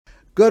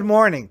Good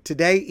morning.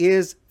 Today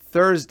is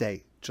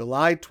Thursday,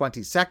 July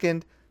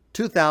 22nd,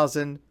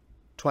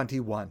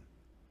 2021.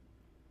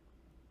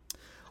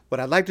 What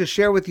I'd like to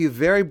share with you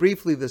very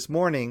briefly this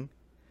morning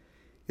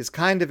is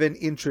kind of an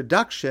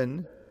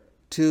introduction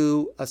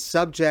to a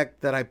subject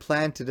that I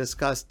plan to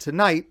discuss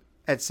tonight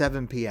at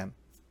 7 p.m.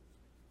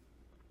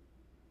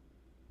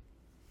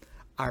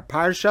 Our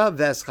Parsha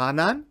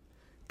Veschanan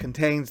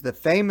contains the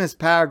famous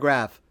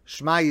paragraph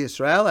Shema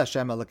Yisrael,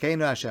 Hashem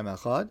Elokeinu, Hashem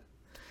Echad,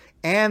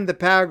 and the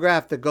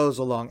paragraph that goes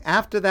along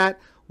after that,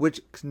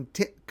 which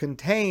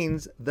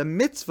contains the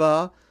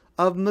mitzvah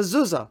of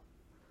mezuzah.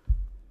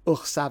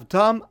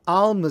 Uchsavtam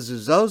al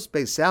mezuzos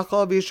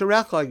beisecha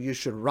v'yisharecha. You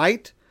should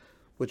write,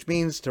 which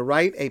means to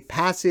write a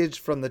passage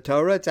from the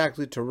Torah. It's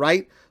actually to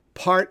write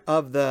part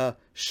of the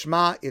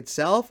Shema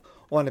itself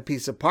on a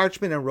piece of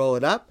parchment and roll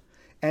it up,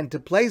 and to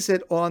place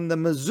it on the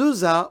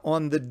mezuzah,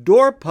 on the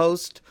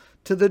doorpost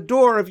to the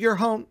door of your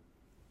home.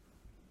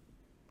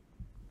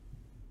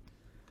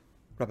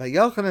 Rabbi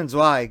Yochanan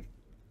Zweig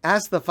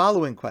asked the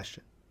following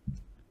question.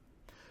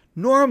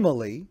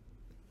 Normally,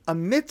 a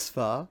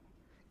mitzvah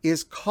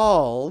is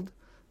called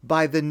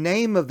by the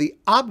name of the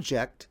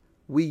object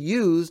we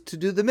use to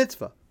do the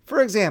mitzvah.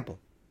 For example,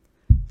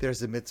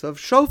 there's a mitzvah of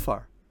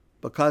shofar,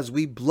 because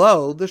we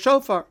blow the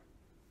shofar.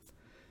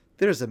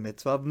 There's a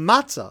mitzvah of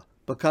matzah,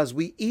 because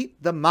we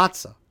eat the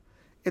matzah,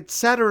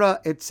 etc.,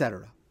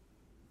 etc.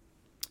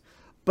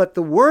 But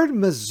the word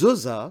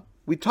mezuzah,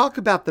 we talk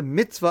about the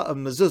mitzvah of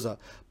mezuzah,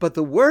 but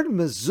the word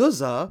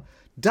mezuzah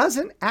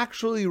doesn't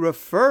actually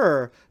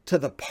refer to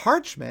the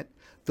parchment.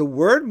 The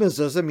word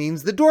mezuzah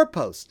means the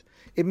doorpost.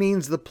 It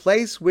means the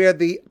place where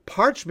the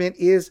parchment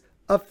is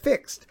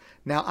affixed.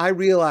 Now, I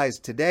realize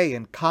today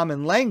in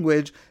common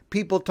language,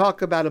 people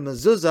talk about a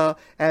mezuzah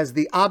as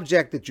the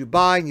object that you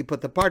buy and you put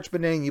the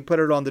parchment in and you put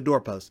it on the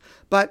doorpost.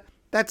 But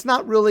that's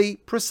not really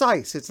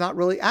precise. It's not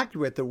really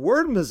accurate. The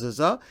word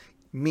mezuzah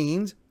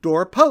means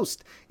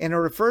doorpost, and it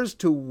refers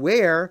to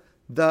where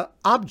the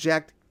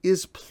object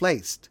is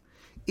placed.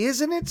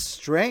 Isn't it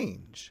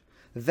strange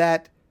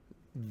that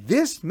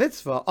this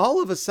mitzvah,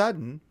 all of a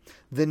sudden,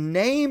 the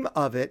name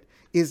of it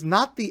is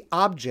not the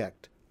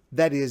object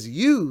that is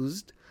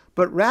used,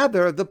 but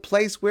rather the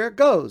place where it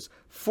goes?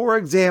 For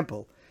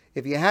example,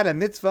 if you had a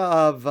mitzvah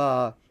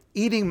of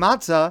eating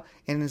matzah,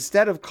 and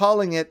instead of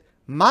calling it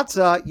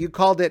matzah, you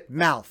called it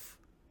mouth,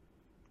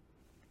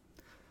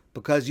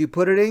 because you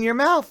put it in your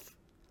mouth.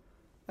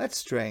 That's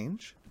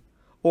strange.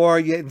 Or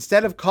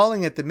instead of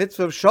calling it the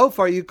mitzvah of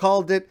shofar, you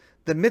called it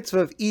the mitzvah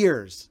of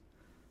ears,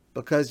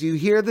 because you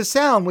hear the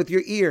sound with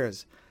your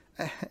ears.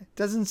 It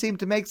doesn't seem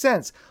to make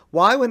sense.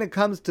 Why, when it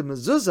comes to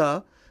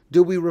mezuzah,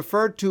 do we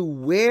refer to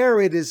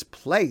where it is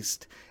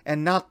placed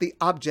and not the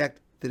object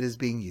that is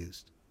being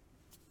used?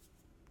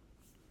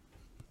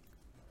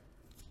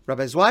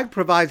 Rabbi Zweig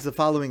provides the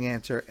following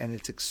answer, and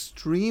it's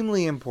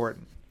extremely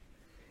important,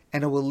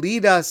 and it will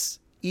lead us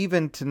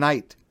even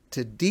tonight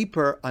to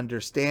deeper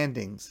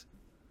understandings.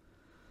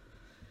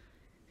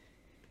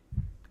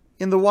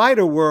 In the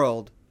wider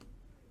world,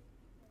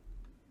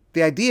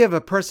 the idea of a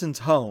person's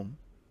home,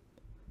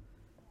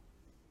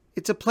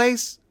 it's a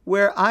place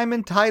where I'm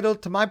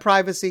entitled to my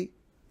privacy.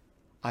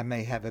 I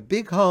may have a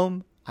big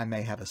home, I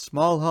may have a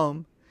small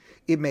home,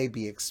 it may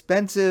be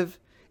expensive,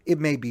 it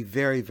may be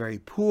very, very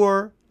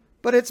poor,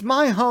 but it's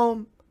my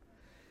home.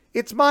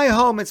 It's my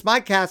home, it's my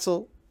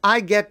castle. I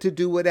get to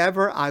do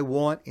whatever I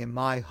want in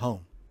my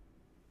home.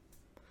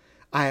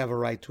 I have a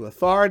right to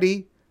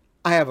authority.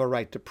 I have a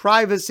right to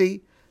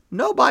privacy.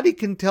 Nobody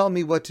can tell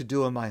me what to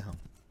do in my home.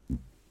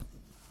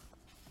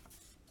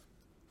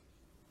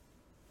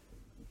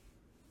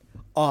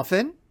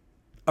 Often,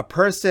 a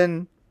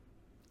person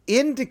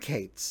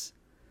indicates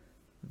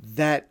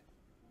that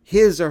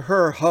his or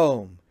her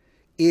home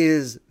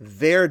is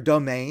their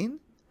domain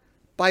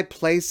by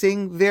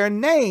placing their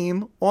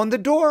name on the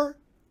door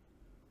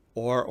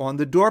or on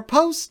the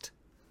doorpost.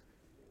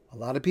 A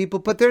lot of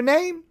people put their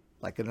name.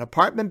 Like in an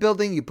apartment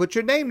building, you put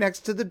your name next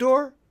to the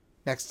door,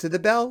 next to the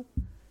bell.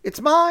 It's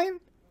mine.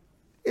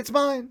 It's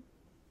mine.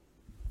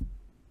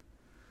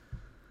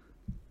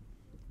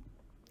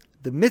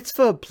 The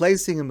mitzvah of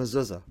placing a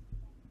mezuzah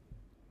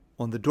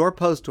on the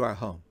doorpost to our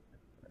home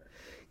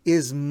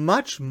is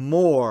much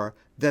more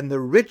than the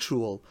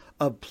ritual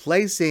of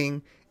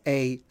placing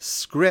a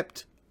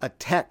script, a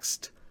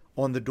text,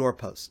 on the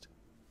doorpost.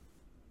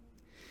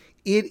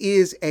 It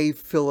is a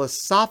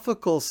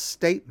philosophical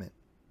statement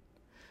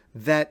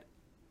that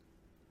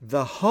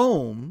the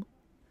home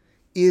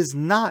is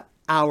not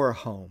our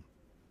home.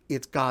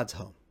 It's God's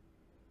home.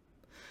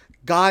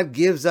 God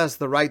gives us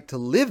the right to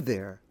live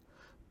there,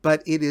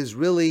 but it is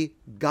really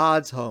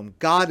God's home.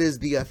 God is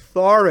the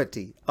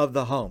authority of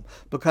the home,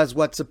 because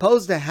what's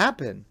supposed to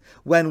happen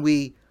when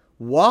we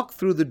walk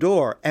through the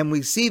door and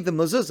we see the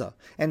mezuzah,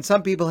 and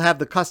some people have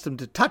the custom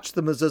to touch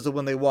the mezuzah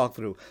when they walk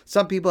through.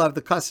 Some people have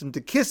the custom to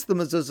kiss the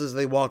mezuzah as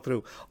they walk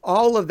through.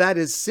 All of that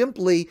is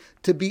simply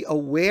to be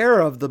aware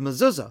of the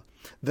mezuzah.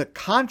 The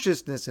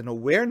consciousness and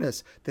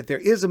awareness that there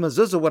is a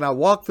mezuzah when I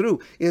walk through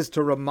is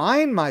to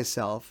remind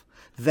myself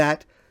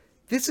that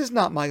This is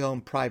not my own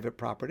private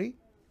property.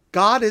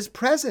 God is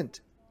present.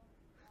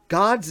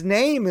 God's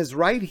name is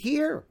right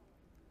here.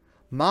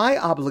 My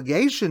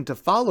obligation to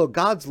follow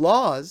God's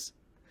laws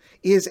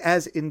is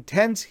as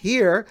intense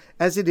here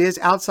as it is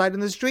outside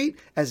in the street,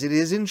 as it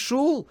is in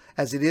shul,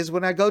 as it is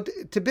when I go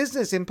to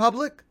business in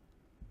public.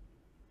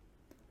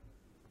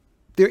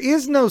 There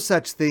is no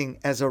such thing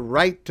as a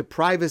right to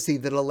privacy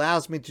that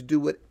allows me to do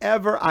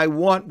whatever I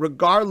want,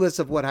 regardless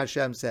of what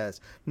Hashem says.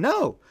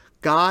 No,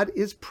 God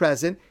is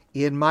present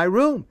in my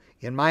room,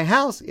 in my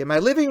house, in my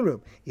living room,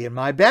 in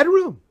my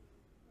bedroom,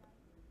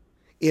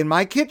 in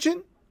my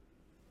kitchen.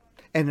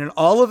 And in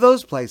all of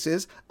those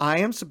places, I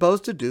am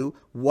supposed to do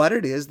what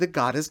it is that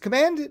God has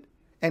commanded.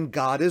 And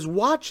God is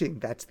watching.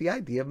 That's the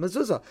idea of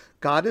mezuzah.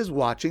 God is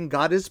watching.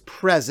 God is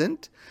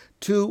present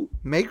to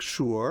make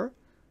sure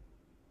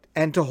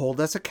and to hold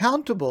us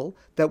accountable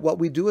that what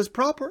we do is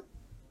proper.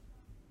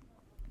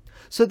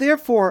 So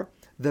therefore,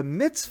 the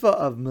mitzvah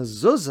of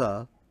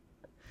mezuzah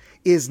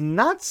is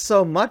not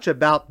so much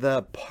about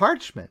the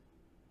parchment.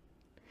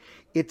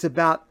 It's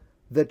about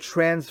the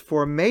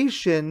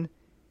transformation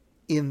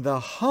in the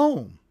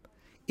home.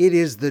 It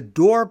is the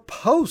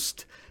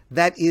doorpost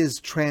that is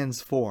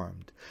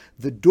transformed.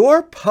 The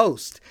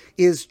doorpost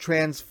is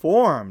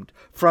transformed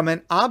from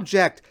an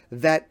object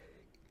that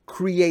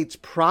creates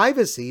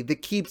privacy,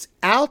 that keeps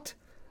out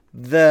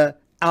the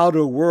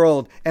outer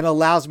world and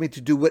allows me to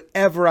do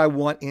whatever I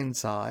want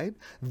inside.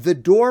 The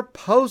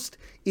doorpost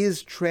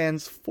is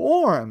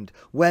transformed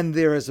when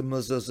there is a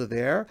mezuzah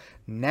there.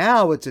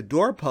 Now it's a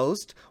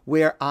doorpost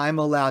where I'm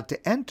allowed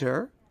to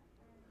enter,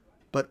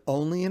 but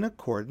only in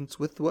accordance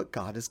with what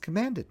God has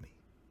commanded me.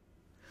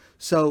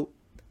 So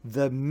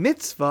the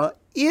mitzvah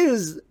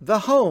is the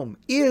home,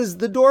 is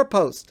the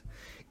doorpost.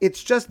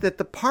 It's just that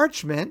the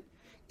parchment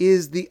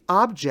is the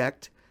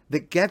object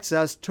that gets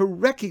us to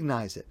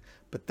recognize it.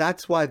 But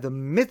that's why the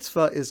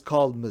mitzvah is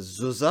called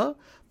mezuzah,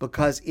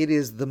 because it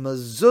is the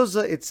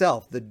mezuzah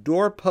itself, the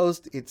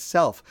doorpost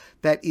itself,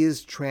 that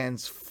is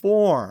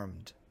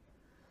transformed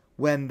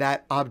when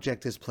that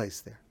object is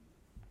placed there.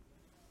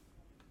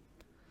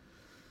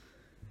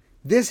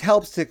 This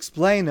helps to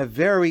explain a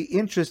very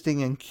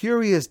interesting and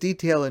curious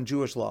detail in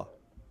Jewish law.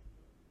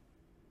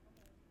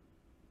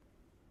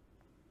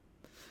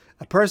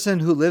 A person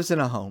who lives in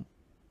a home,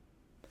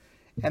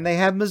 and they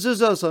have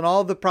mezuzos on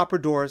all the proper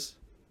doors,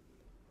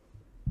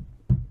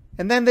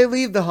 and then they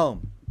leave the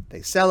home.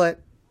 They sell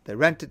it, they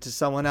rent it to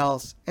someone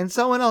else, and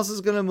someone else is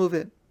going to move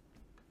in.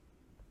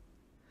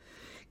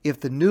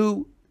 If the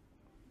new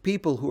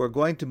people who are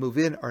going to move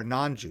in are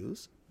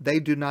non-Jews,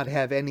 they do not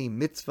have any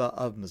mitzvah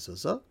of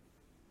mezuzah,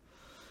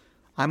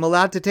 I'm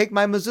allowed to take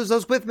my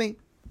mezuzos with me.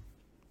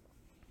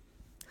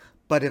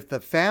 But if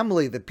the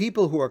family, the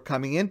people who are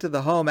coming into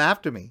the home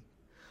after me,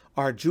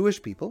 are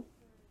Jewish people,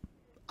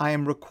 I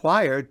am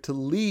required to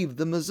leave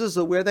the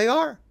mezuzah where they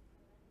are.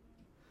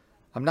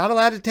 I'm not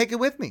allowed to take it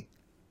with me.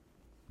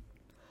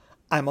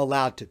 I'm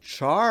allowed to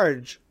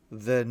charge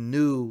the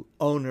new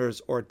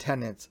owners or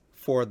tenants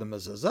for the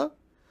mezuzah,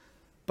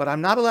 but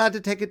I'm not allowed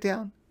to take it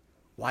down.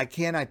 Why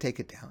can't I take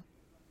it down?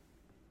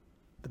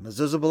 The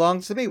mezuzah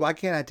belongs to me. Why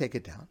can't I take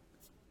it down?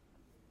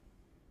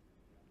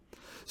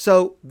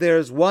 So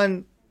there's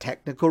one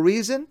technical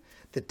reason.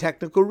 The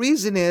technical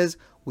reason is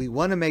we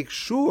want to make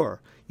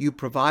sure you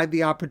provide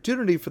the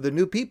opportunity for the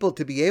new people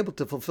to be able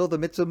to fulfill the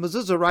mitzvah of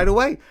mezuzah right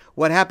away.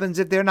 What happens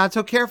if they're not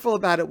so careful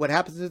about it? What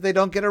happens if they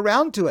don't get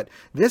around to it?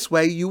 This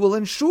way you will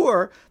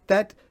ensure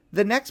that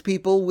the next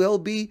people will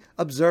be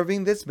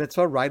observing this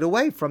mitzvah right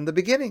away from the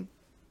beginning.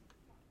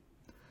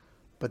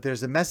 But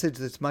there's a message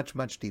that's much,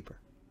 much deeper.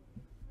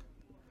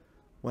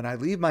 When I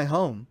leave my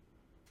home,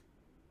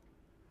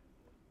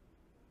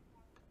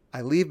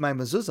 I leave my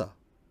mezuzah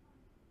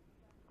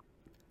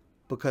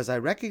because I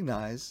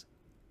recognize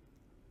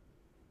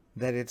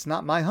that it's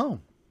not my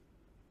home.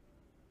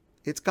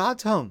 It's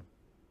God's home.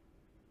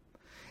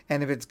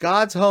 And if it's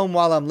God's home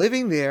while I'm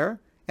living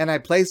there and I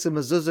place a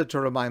mezuzah to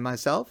remind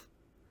myself,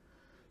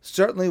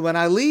 certainly when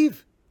I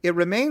leave, it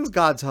remains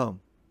God's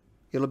home.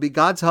 It'll be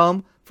God's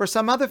home for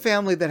some other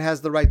family that has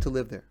the right to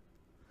live there.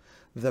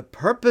 The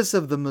purpose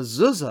of the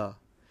mezuzah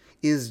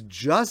is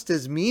just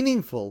as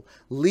meaningful,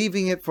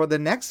 leaving it for the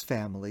next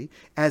family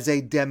as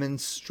a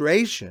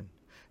demonstration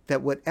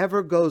that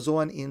whatever goes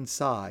on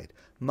inside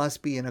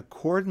must be in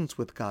accordance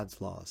with God's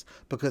laws,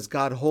 because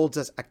God holds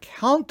us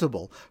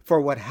accountable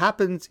for what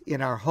happens in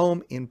our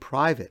home in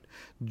private,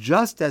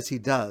 just as he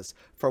does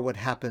for what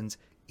happens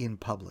in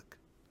public.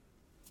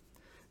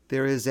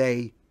 There is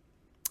a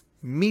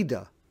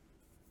midah,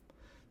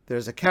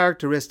 there's a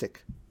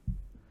characteristic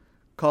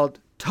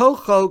called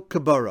tocho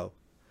kaboro.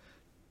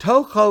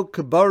 Tocho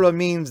kaboro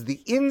means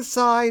the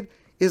inside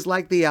is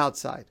like the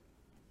outside.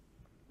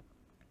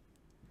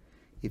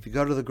 If you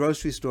go to the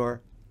grocery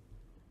store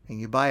and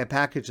you buy a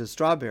package of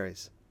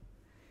strawberries,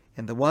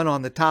 and the one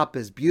on the top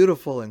is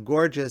beautiful and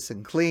gorgeous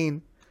and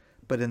clean,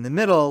 but in the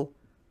middle,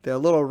 they're a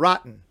little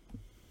rotten,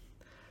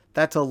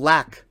 that's a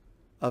lack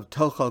of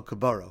tocho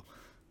kaboro.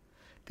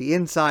 The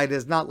inside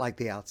is not like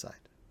the outside.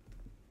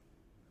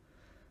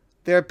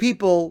 There are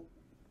people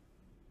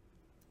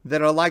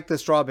that are like the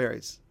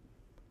strawberries.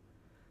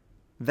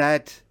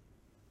 That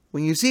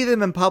when you see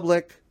them in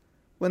public,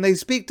 when they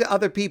speak to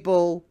other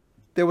people,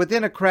 they're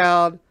within a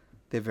crowd,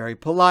 they're very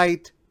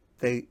polite,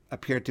 they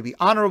appear to be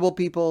honorable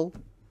people,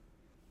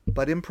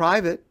 but in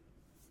private,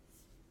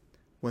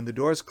 when the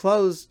door is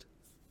closed,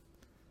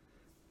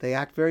 they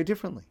act very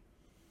differently.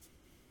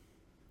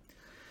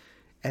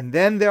 And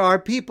then there are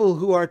people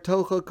who are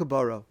toho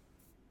kaboro.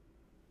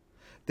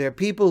 There are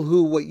people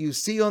who, what you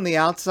see on the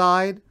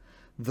outside,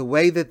 the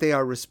way that they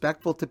are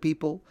respectful to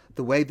people,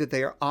 the way that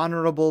they are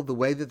honorable, the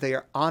way that they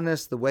are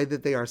honest, the way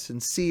that they are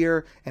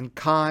sincere and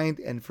kind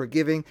and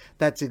forgiving,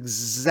 that's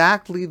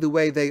exactly the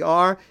way they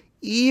are,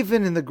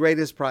 even in the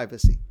greatest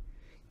privacy,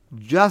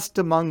 just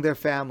among their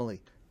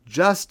family,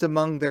 just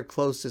among their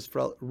closest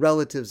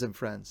relatives and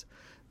friends.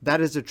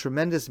 That is a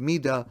tremendous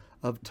midah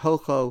of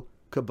toho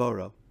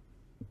kaboro.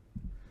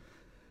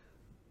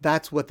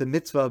 That's what the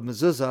mitzvah of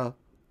mezuzah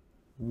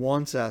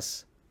wants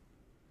us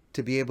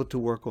to be able to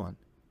work on.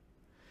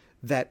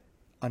 That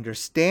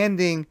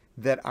understanding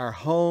that our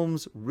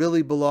homes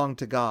really belong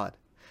to God,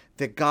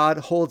 that God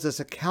holds us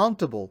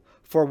accountable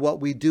for what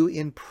we do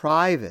in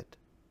private,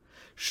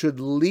 should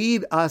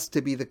lead us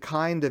to be the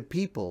kind of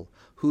people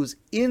whose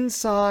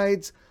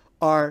insides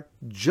are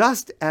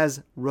just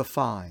as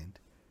refined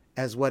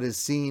as what is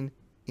seen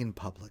in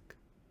public.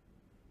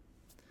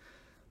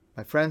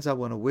 My friends, I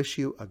want to wish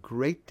you a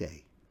great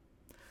day.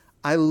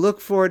 I look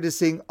forward to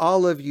seeing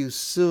all of you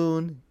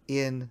soon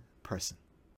in person.